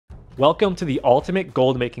Welcome to the ultimate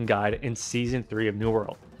gold making guide in season 3 of New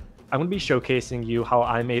World. I'm going to be showcasing you how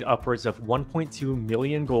I made upwards of 1.2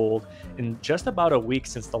 million gold in just about a week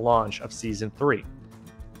since the launch of season 3.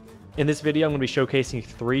 In this video, I'm going to be showcasing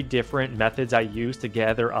 3 different methods I used to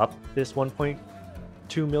gather up this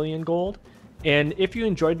 1.2 million gold. And if you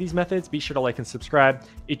enjoyed these methods, be sure to like and subscribe.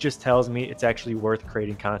 It just tells me it's actually worth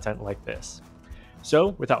creating content like this.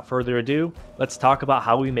 So without further ado, let's talk about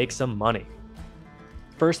how we make some money.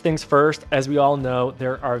 First things first, as we all know,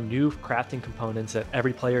 there are new crafting components that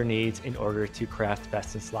every player needs in order to craft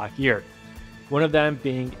Best in Slot gear. One of them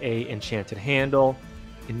being a enchanted handle,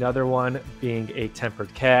 another one being a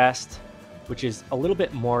tempered cast, which is a little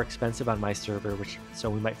bit more expensive on my server,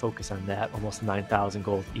 so we might focus on that, almost 9,000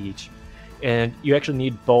 gold each. And you actually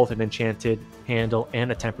need both an enchanted handle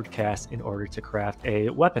and a tempered cast in order to craft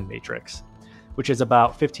a weapon matrix, which is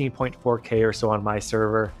about 15.4k or so on my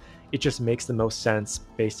server. It just makes the most sense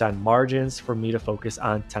based on margins for me to focus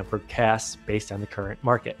on tempered casts based on the current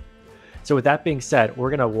market. So with that being said, we're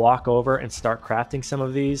going to walk over and start crafting some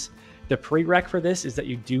of these. The prereq for this is that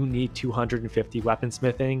you do need 250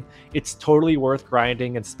 weaponsmithing. It's totally worth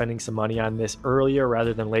grinding and spending some money on this earlier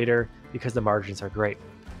rather than later because the margins are great.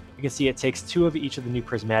 You can see it takes 2 of each of the new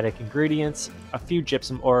prismatic ingredients, a few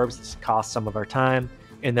gypsum orbs to cost some of our time,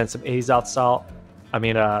 and then some azoth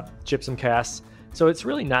gypsum casts. So it's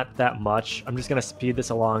really not that much. I'm just going to speed this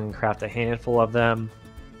along and craft a handful of them.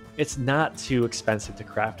 It's not too expensive to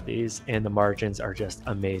craft these, and the margins are just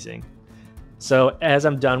amazing. So as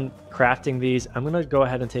I'm done crafting these, I'm going to go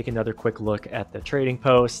ahead and take another quick look at the trading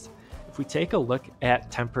post. If we take a look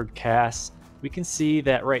at tempered casts, we can see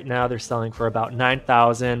that right now they're selling for about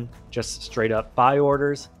 9,000 just straight up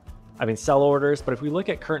sell orders. But if we look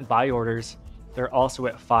at current buy orders, they're also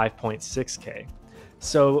at 5.6k.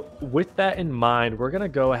 So with that in mind, we're going to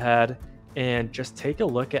go ahead and just take a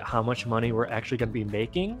look at how much money we're actually going to be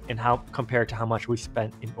making and how compared to how much we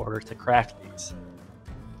spent in order to craft these.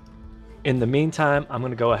 In the meantime, I'm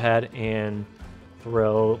going to go ahead and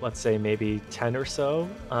throw, let's say maybe 10 or so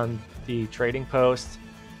on the trading post.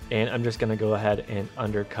 And I'm just going to go ahead and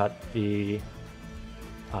undercut the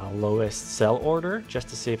lowest sell order just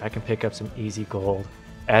to see if I can pick up some easy gold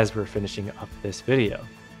as we're finishing up this video.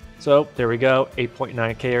 So there we go,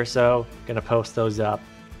 8.9k or so. Gonna post those up,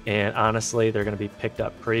 and honestly, they're gonna be picked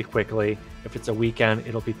up pretty quickly. If it's a weekend,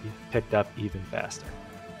 it'll be picked up even faster.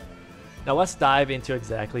 Now let's dive into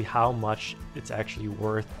exactly how much it's actually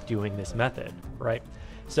worth doing this method, right?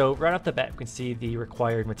 So right off the bat, we can see the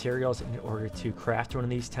required materials in order to craft one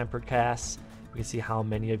of these tempered casts. We can see how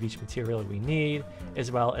many of each material we need,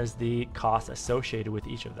 as well as the cost associated with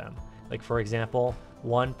each of them. Like for example,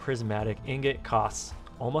 one prismatic ingot costs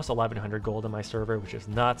almost 1,100 gold on my server, which is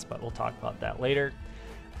nuts, but we'll talk about that later.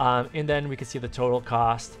 And then we can see the total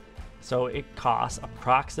cost. So it costs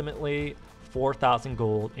approximately 4,000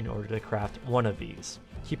 gold in order to craft one of these.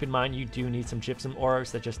 Keep in mind, you do need some gypsum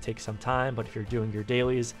orbs that just take some time, but if you're doing your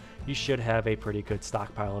dailies, you should have a pretty good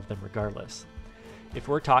stockpile of them regardless. If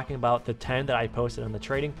we're talking about the 10 that I posted on the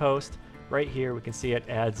trading post, right here we can see it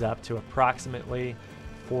adds up to approximately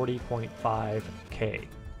 40.5k,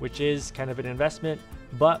 which is kind of an investment.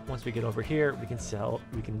 But once we get over here, we can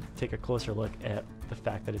take a closer look at the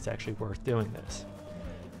fact that it's actually worth doing this.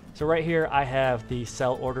 So right here, I have the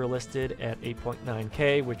sell order listed at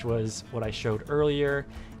 8.9k, which was what I showed earlier.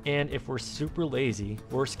 And if we're super lazy,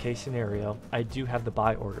 worst case scenario, I do have the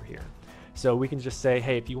buy order here. So we can just say,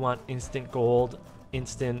 hey, if you want instant gold,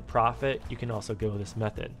 instant profit, you can also go this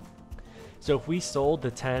method. So if we sold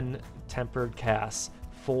the 10 tempered casts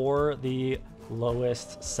for the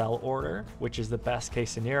lowest sell order, which is the best case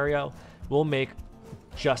scenario, we'll make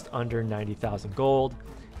just under 90,000 gold.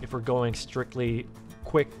 If we're going strictly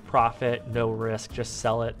quick profit, no risk, just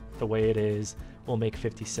sell it the way it is, we'll make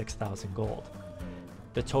 56,000 gold.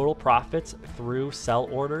 The total profits through sell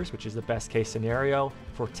orders, which is the best case scenario,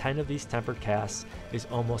 for 10 of these tempered casts is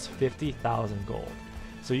almost 50,000 gold.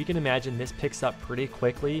 So you can imagine this picks up pretty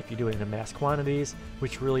quickly if you do it in mass quantities,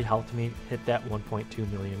 which really helped me hit that 1.2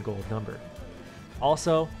 million gold number.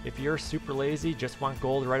 Also, if you're super lazy, just want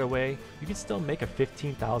gold right away, you can still make a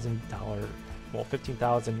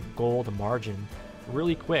 $15,000 gold margin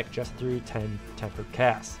really quick just through 10 tempered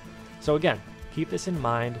casts. So again, keep this in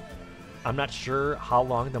mind. I'm not sure how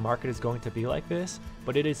long the market is going to be like this,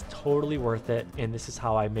 but it is totally worth it, and this is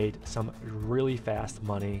how I made some really fast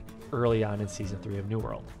money early on in Season 3 of New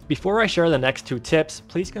World. Before I share the next 2 tips,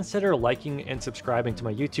 please consider liking and subscribing to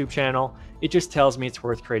my YouTube channel. It just tells me it's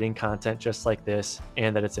worth creating content just like this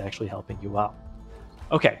and that it's actually helping you out.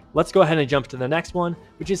 Okay, let's go ahead and jump to the next one,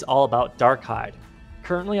 which is all about Darkhide.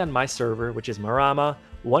 Currently on my server, which is Marama,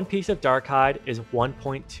 One piece of Darkhide is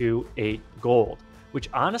 1.28 gold, which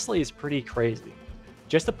honestly is pretty crazy.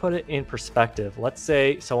 Just to put it in perspective, let's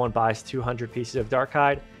say someone buys 200 pieces of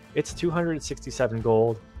Darkhide, it's 267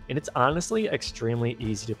 gold, and it's honestly extremely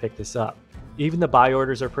easy to pick this up. Even the buy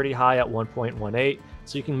orders are pretty high at 1.18,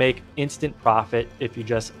 so you can make instant profit if you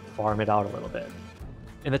just farm it out a little bit.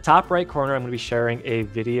 In the top right corner, I'm going to be sharing a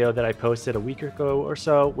video that I posted a week ago or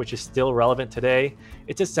so, which is still relevant today.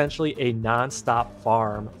 It's essentially a non-stop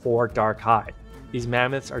farm for Darkhide. These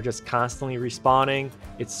mammoths are just constantly respawning.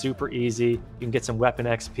 It's super easy. You can get some weapon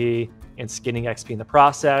XP and skinning XP in the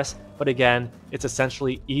process. But again, it's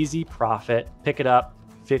essentially easy profit. Pick it up,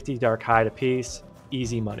 50 Darkhide a piece,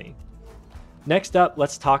 easy money. Next up,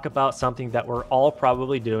 let's talk about something that we're all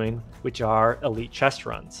probably doing, which are elite chest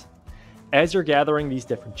runs. As you're gathering these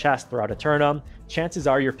different chests throughout Aeternum, chances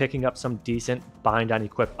are you're picking up some decent bind on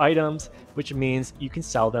equip items, which means you can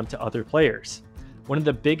sell them to other players. One of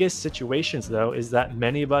the biggest situations though is that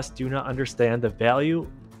many of us do not understand the value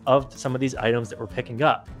of some of these items that we're picking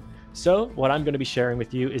up. So what I'm going to be sharing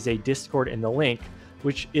with you is a Discord in the link,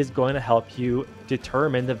 which is going to help you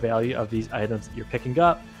determine the value of these items that you're picking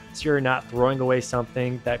up, so you're not throwing away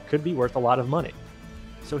something that could be worth a lot of money.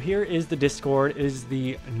 So here is the Discord. It is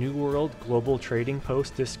the New World Global Trading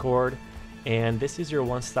Post Discord, and this is your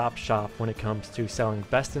one-stop shop when it comes to selling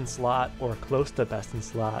best in slot or close to best in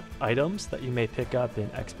slot items that you may pick up in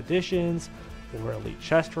expeditions or elite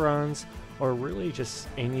chest runs, or really just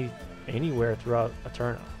anywhere throughout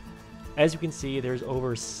Aeternum. As you can see, there's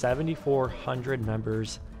over 7,400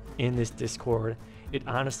 members in this Discord. It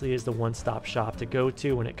honestly is the one-stop shop to go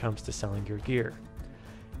to when it comes to selling your gear.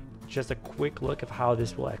 Just a quick look of how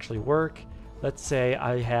this will actually work. Let's say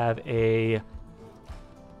I have a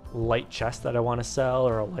light chest that I want to sell,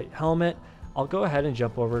 or a light helmet. I'll go ahead and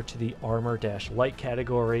jump over to the armor-light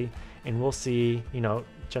category, and we'll see,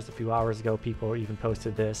 just a few hours ago people even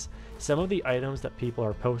posted this, some of the items that people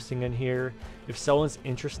are posting in here. If someone's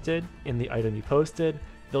interested in the item you posted,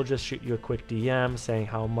 they'll just shoot you a quick DM saying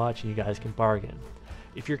how much, and you guys can bargain.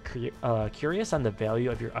 If you're curious on the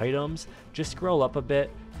value of your items, just scroll up a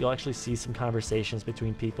bit. You'll actually see some conversations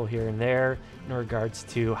between people here and there in regards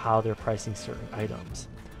to how they're pricing certain items.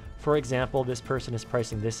 For example, this person is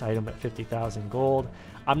pricing this item at 50,000 gold.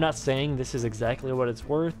 I'm not saying this is exactly what it's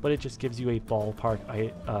worth, but it just gives you a ballpark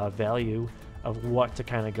value of what to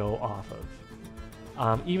kind of go off of.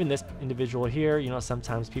 Even this individual here,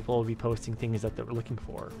 sometimes people will be posting things that they're looking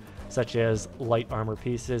for, such as light armor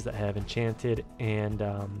pieces that have enchanted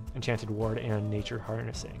ward and nature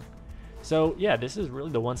harnessing. So yeah, this is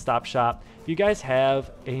really the one-stop shop. If you guys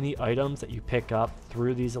have any items that you pick up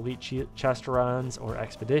through these elite chest runs or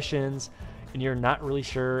expeditions, and you're not really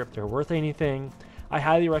sure if they're worth anything, I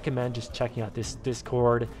highly recommend just checking out this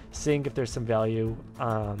Discord, seeing if there's some value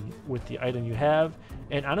with the item you have,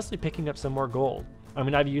 and honestly picking up some more gold. I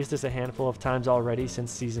mean, I've used this a handful of times already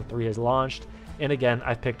since Season 3 has launched, and again,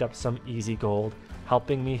 I've picked up some easy gold,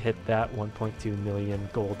 helping me hit that 1.2 million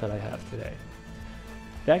gold that I have today.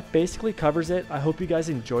 That basically covers it. I hope you guys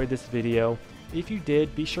enjoyed this video. If you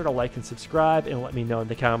did, be sure to like and subscribe and let me know in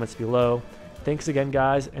the comments below. Thanks again,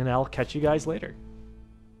 guys, and I'll catch you guys later.